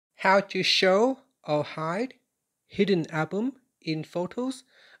How to show or hide hidden album in photos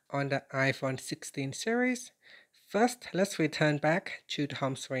on the iPhone 16 series. First, let's return back to the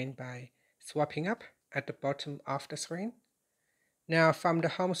home screen by swiping up at the bottom of the screen. Now from the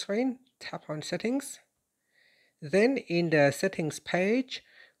home screen, tap on Settings. Then in the Settings page,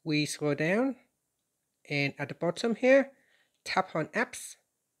 we scroll down and at the bottom here, tap on Apps.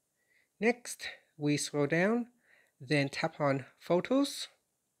 Next, we scroll down, then tap on Photos.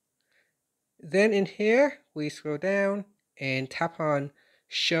 Then in here, we scroll down and tap on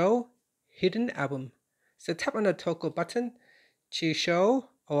Show Hidden Album. So tap on the toggle button to show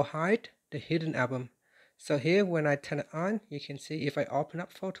or hide the hidden album. So here, when I turn it on, you can see if I open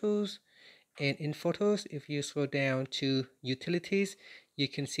up Photos, and in Photos, if you scroll down to Utilities, you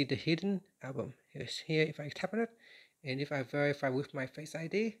can see the hidden album. Here's here, if I tap on it, and if I verify with my Face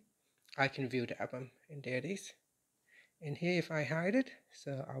ID, I can view the album, and there it is. And here, if I hide it,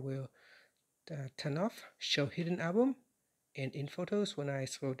 so I will turn off Show Hidden Album, and in Photos, when I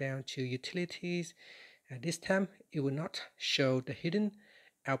scroll down to Utilities, this time it will not show the hidden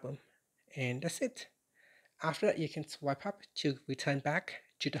album. And that's it. After that, you can swipe up to return back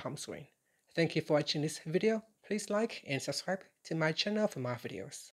to the home screen. Thank you for watching this video. Please like and subscribe to my channel for more videos.